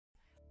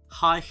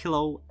Hi,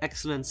 hello,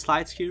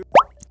 𝙬𝙧𝙚𝙧 here.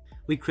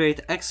 We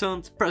create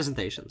excellent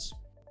presentations.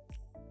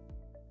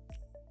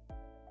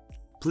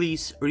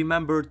 Please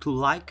remember to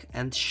like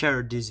and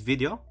share this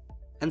video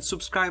and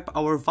subscribe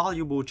our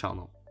valuable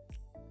channel.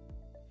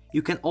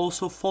 You can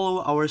also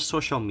follow our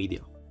social media.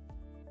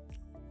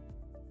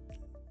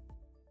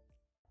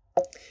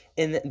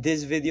 In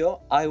this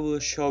video, I will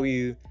show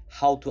you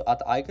how to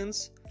add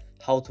icons,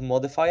 how to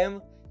modify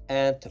them,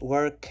 and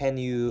where can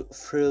you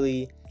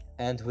freely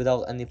and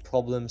without any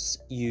problems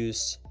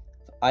use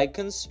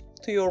icons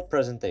to your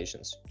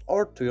presentations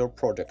or to your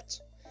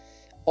projects.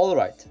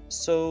 Alright,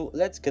 so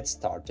let's get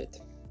started.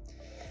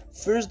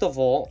 First of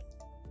all,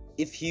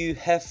 if you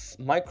have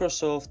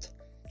Microsoft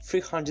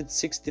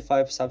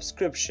 365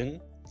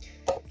 subscription,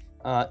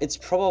 it's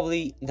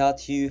probably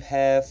that you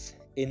have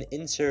an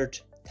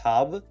insert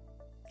tab,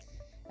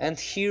 and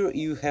here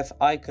you have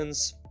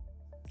icons,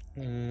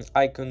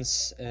 icon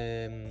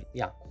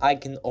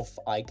of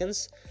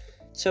icons.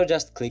 So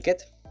just click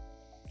it,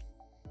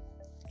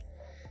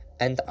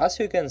 and as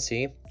you can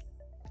see,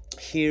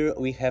 here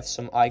we have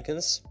some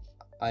icons.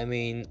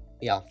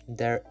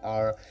 There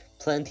are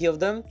plenty of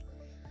them,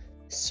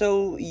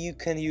 so you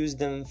can use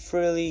them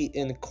freely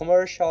in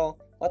commercial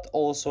but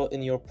also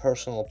in your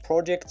personal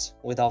projects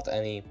without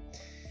any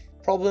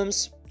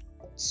problems.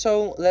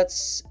 So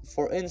let's,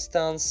 for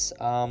instance,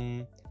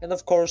 and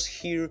of course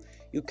here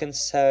you can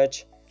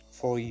search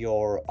for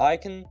your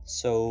icon.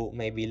 So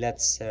maybe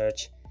let's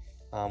search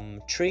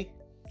tree.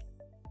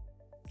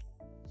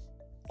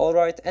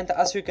 Alright, and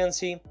as you can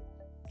see,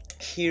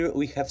 here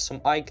we have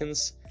some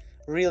icons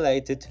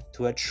related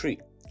to a tree.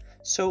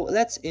 So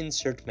let's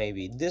insert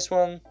maybe this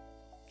one,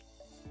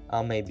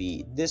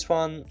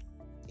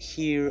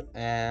 here,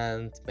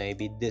 and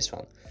maybe this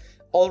one.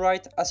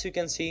 Alright, as you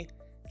can see,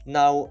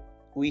 now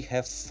we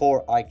have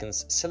 4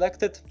 icons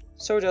selected,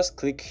 so just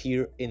click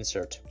here,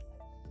 insert.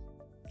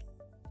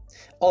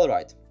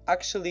 Alright,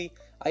 actually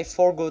I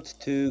forgot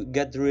to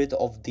get rid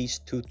of these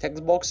 2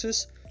 text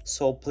boxes,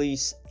 so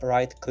please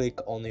right click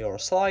on your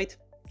slide,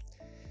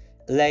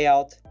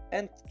 layout,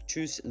 and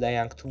choose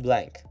layout to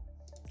blank.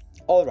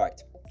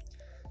 Alright,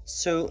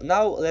 so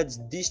now let's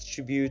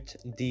distribute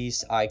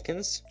these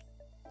icons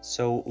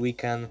so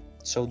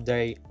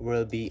they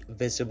will be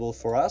visible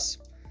for us.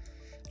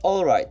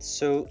 Alright,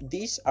 so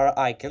these are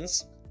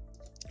icons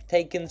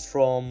taken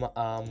from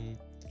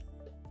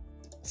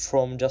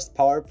just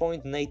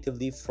PowerPoint,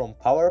 natively from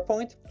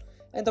PowerPoint,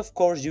 and of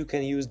course you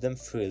can use them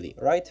freely,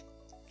 right?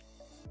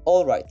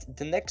 Alright,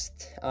 the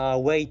next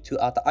way to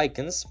add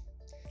icons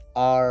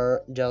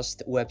are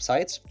just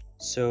websites.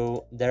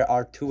 So there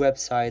are 2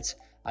 websites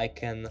I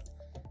can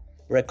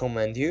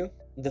recommend you.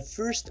 The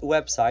first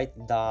website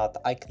that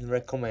I can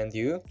recommend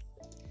you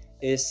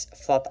is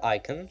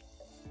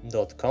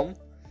flaticon.com,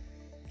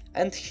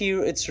 and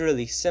here it's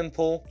really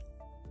simple.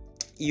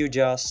 You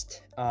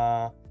just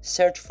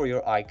search for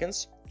your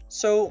icons.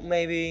 So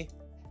maybe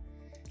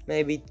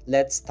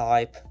let's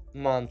type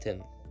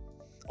mountain.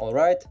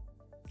 Alright,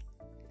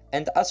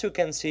 and as you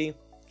can see,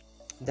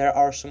 there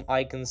are some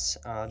icons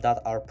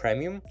that are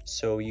premium,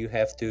 so you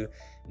have to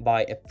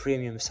buy a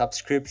premium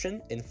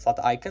subscription in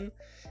Flaticon,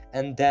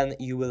 and then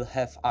you will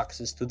have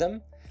access to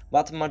them,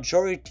 but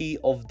majority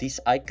of these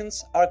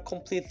icons are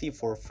completely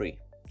for free.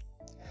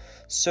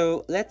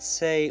 So let's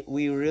say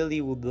we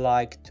really would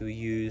like to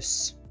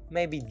use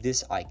maybe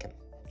this icon.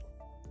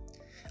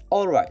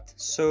 Alright,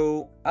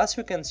 so as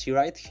you can see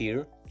right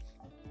here,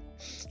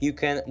 you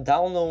can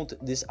download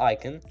this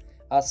icon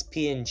as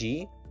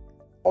PNG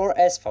or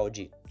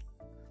SVG.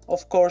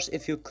 Of course,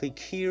 if you click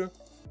here,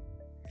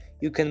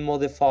 you can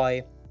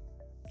modify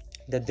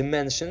the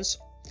dimensions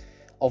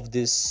of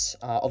this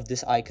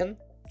icon.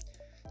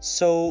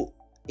 So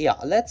yeah,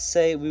 let's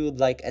say we would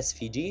like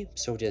SVG,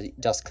 so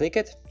just click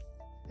it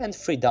and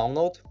free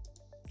download.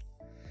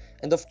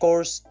 And of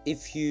course,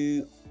 if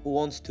you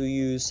want to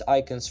use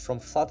icons from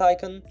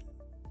Flaticon,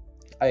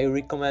 I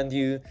recommend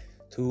you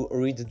to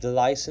read the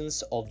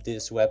license of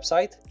this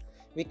website,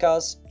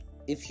 because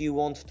if you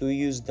want to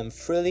use them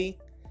freely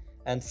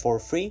and for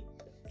free,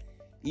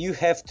 you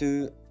have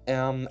to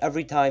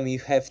every time you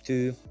have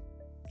to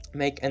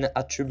make an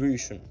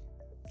attribution.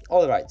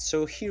 Alright,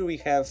 so here we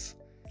have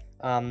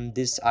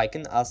this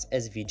icon as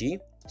SVG,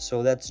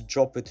 so let's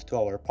drop it to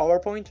our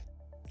PowerPoint.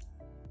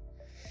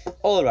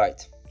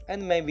 Alright,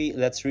 and maybe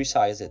let's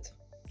resize it.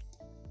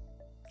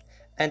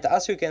 And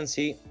as you can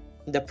see,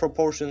 the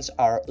proportions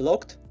are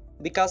locked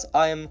because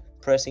I am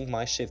pressing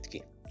my shift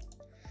key.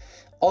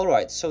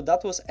 Alright, so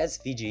that was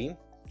SVG,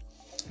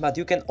 but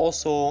you can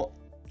also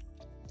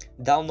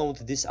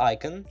download this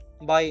icon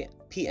by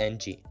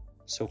PNG.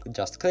 So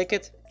just click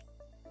it.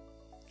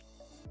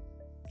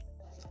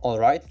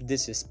 Alright,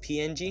 this is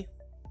PNG.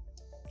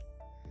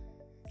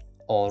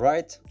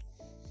 Alright,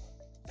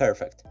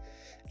 perfect.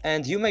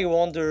 And you may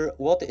wonder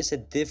what is the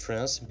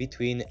difference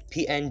between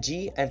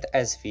PNG and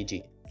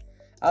SVG.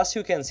 As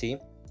you can see,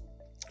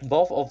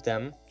 both of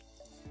them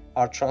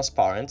are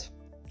transparent.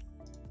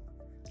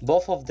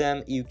 Both of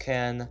them you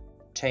can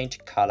change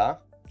color.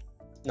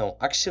 No,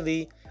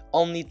 actually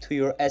only to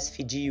your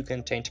SVG you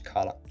can change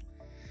color.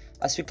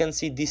 As you can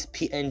see, this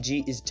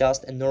PNG is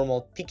just a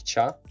normal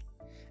picture,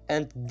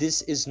 and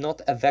this is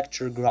not a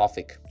vector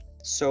graphic.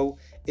 So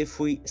if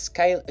we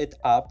scale it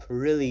up a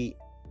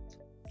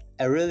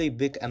really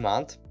big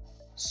amount,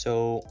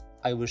 so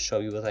I will show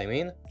you what I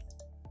mean.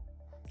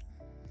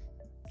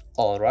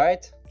 All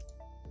right,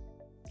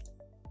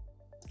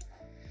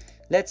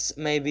 let's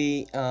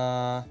maybe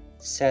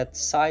set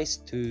size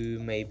to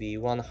maybe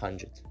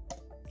 100.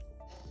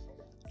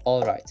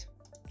 All right.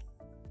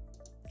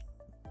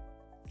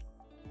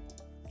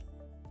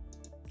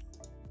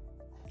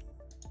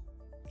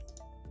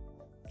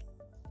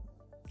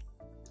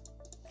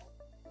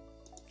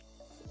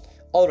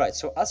 Alright,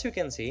 so as you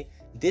can see,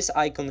 this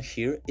icon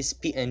here is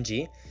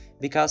PNG,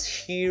 because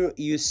here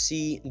you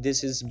see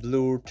this is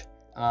blurred,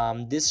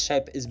 this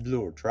shape is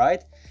blurred,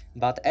 right?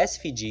 But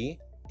SVG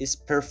is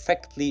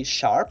perfectly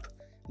sharp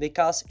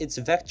because it's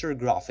vector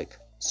graphic.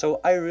 So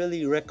I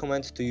really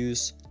recommend to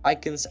use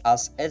icons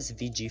as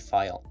SVG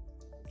file.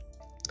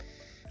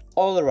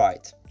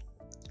 Alright,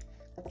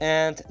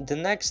 and the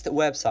next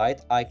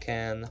website I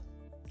can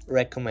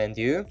recommend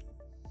you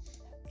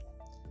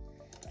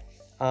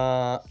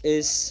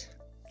is,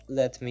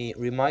 let me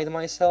remind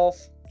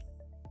myself,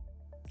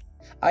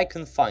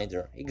 Icon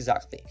Finder.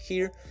 Exactly,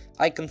 here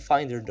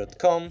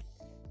iconfinder.com.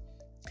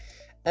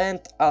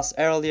 And as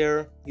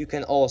earlier, you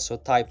can also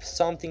type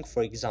something,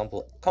 for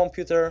example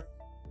computer,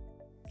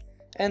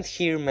 and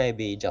here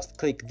maybe just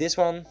click this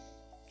one,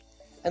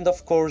 and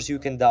of course you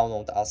can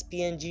download as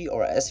PNG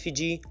or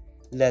SVG.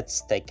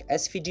 Let's take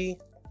SVG,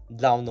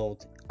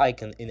 download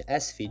icon in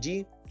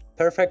SVG,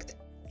 perfect.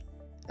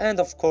 And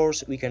of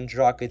course we can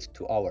drag it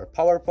to our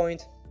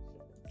PowerPoint.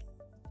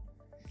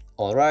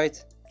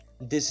 Alright,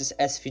 this is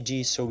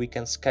SVG, so we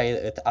can scale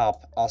it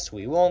up as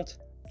we want.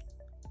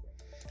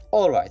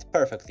 Alright,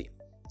 perfectly.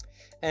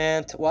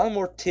 And one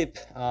more tip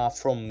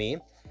from me,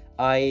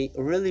 I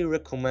really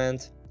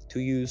recommend to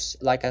use,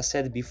 like I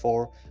said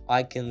before,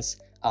 icons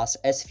as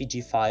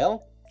SVG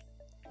file,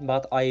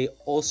 but I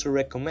also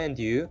recommend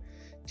you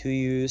to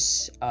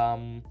use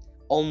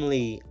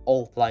only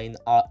outline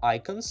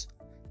icons,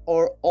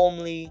 or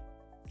only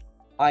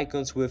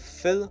icons with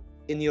fill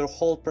in your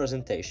whole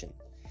presentation.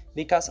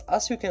 Because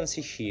as you can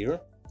see here,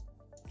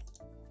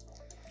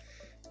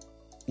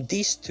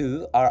 these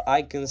two are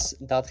icons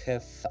that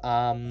have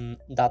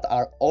that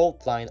are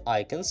outline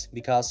icons,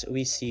 because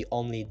we see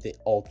only the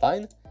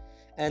outline,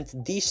 and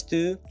these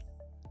two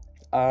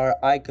are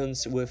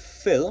icons with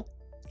fill.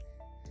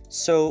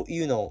 So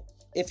you know,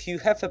 if you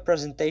have a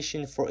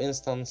presentation, for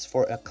instance,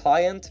 for a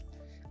client,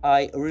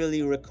 I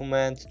really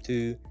recommend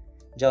to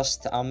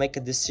just make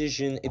a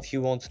decision if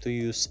you want to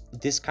use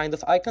this kind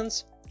of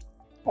icons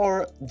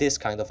or this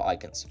kind of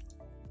icons.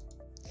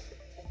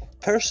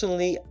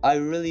 Personally, I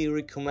really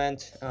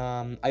recommend,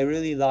 I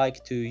really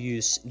like to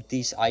use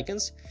these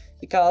icons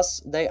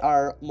because they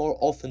are more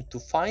often to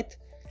find,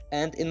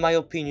 and in my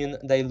opinion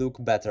they look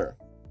better.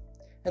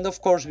 And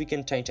of course we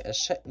can change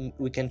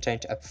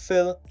a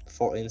fill,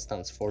 for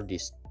instance for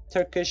this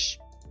Turkish,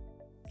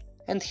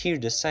 and here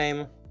the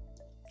same.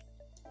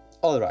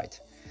 Alright,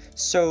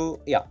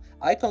 so yeah,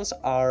 icons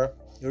are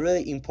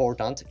really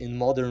important in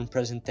modern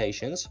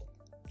presentations,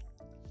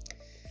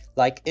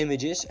 like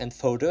images and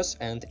photos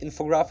and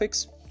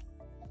infographics.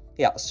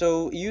 Yeah,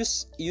 so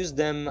use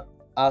them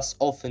as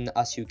often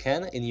as you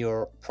can in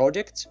your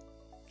projects.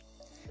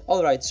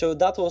 Alright, so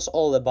that was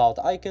all about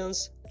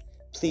icons.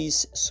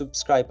 Please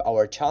subscribe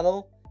our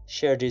channel,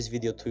 share this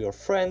video to your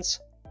friends,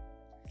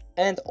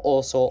 and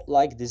also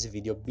like this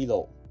video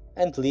below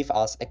and leave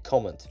us a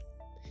comment.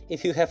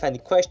 If you have any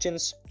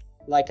questions,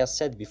 like I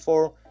said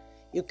before,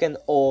 you can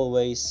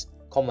always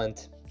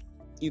comment.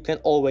 You can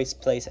always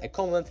place a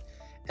comment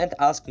and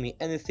ask me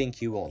anything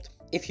you want.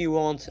 If you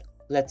want,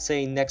 let's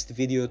say, next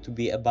video to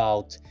be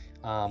about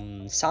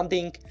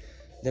something,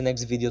 the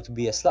next video to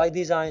be a slide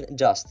design,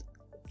 just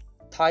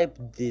type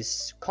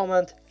this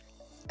comment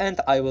and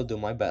I will do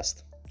my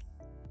best.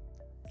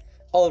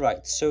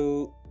 Alright,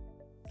 so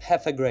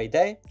have a great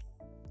day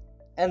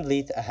and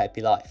lead a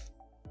happy life.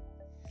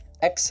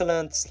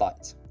 Excellent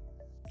slides.